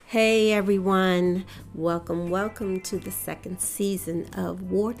Hey everyone, welcome to the second season of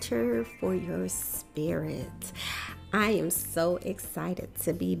Water for Your Spirit. I am so excited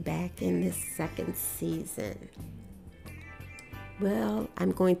to be back in this second season. Well,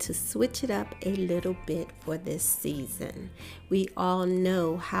 I'm going to switch it up a little bit for this season. We all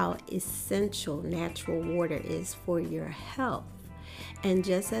know how essential natural water is for your health. And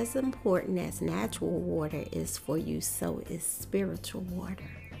just as important as natural water is for you, so is spiritual water.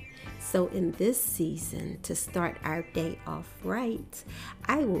 So in this season, to start our day off right,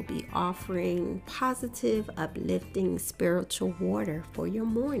 I will be offering positive, uplifting spiritual water for your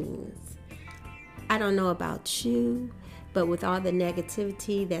mornings. I don't know about you, but with all the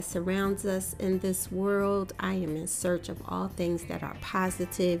negativity that surrounds us in this world, I am in search of all things that are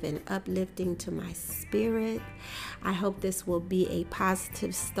positive and uplifting to my spirit. I hope this will be a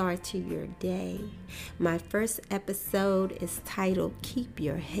positive start to your day. My first episode is titled, Keep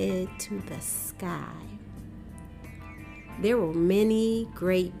Your Head to the Sky. There were many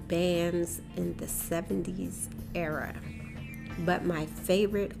great bands in the 70s era, but my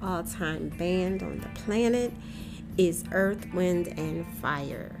favorite all-time band on the planet is Earth, Wind, and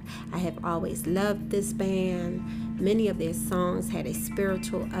Fire. I have always loved this band. Many of their songs had a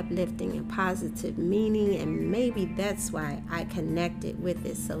spiritual, uplifting, and positive meaning, and maybe that's why I connected with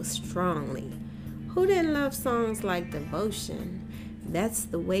it so strongly. Who didn't love songs like Devotion, That's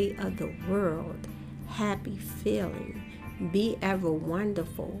the Way of the World, Happy Feeling, Be Ever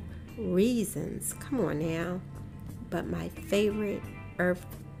Wonderful, Reasons? Come on now. But my favorite Earth,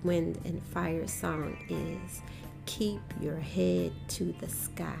 Wind, and Fire song is Keep Your Head to the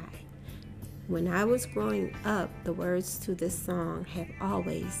Sky. When I was growing up, the words to this song have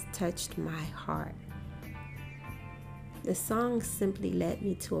always touched my heart. The song simply led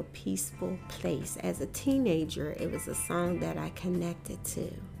me to a peaceful place. As a teenager, it was a song that I connected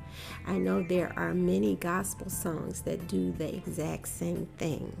to. I know there are many gospel songs that do the exact same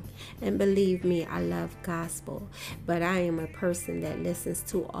thing. And believe me, I love gospel, but I am a person that listens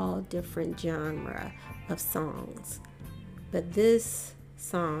to all different genre of songs. But this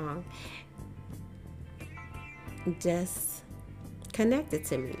song just connected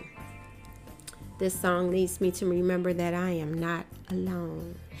to me. This song leads me to remember that I am not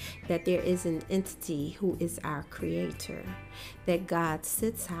alone, that there is an entity who is our creator, that God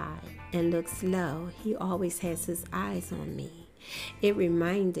sits high and looks low. He always has his eyes on me. It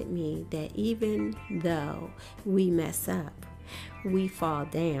reminded me that even though we mess up, we fall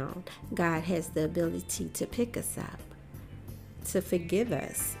down, God has the ability to pick us up, to forgive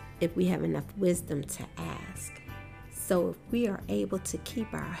us if we have enough wisdom to ask. So if we are able to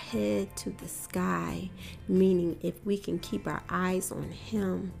keep our head to the sky, meaning if we can keep our eyes on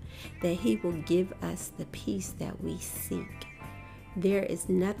him, that he will give us the peace that we seek. There is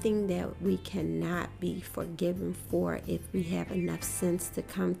nothing that we cannot be forgiven for if we have enough sense to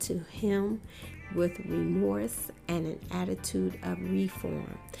come to him with remorse and an attitude of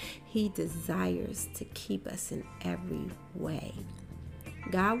reform. He desires to keep us in every way.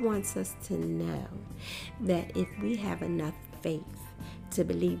 God wants us to know that if we have enough faith to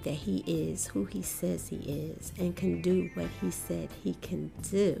believe that he is who he says he is and can do what he said he can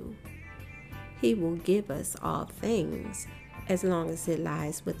do, he will give us all things as long as it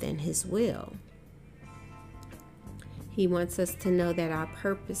lies within his will. He wants us to know that our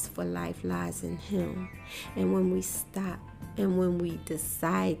purpose for life lies in him. And when we stop and when we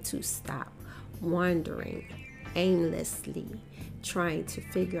decide to stop wandering aimlessly, trying to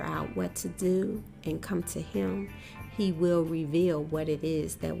figure out what to do and come to him, he will reveal what it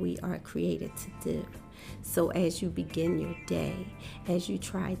is that we are created to do. So as you begin your day, as you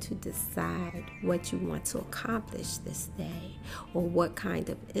try to decide what you want to accomplish this day or what kind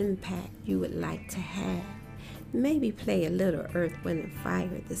of impact you would like to have, maybe play a little Earth, Wind, and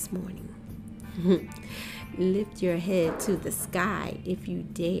Fire this morning. Lift your head to the sky if you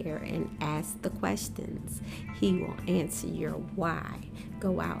dare and ask the questions. He will answer your why.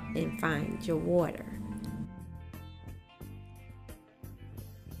 Go out and find your water.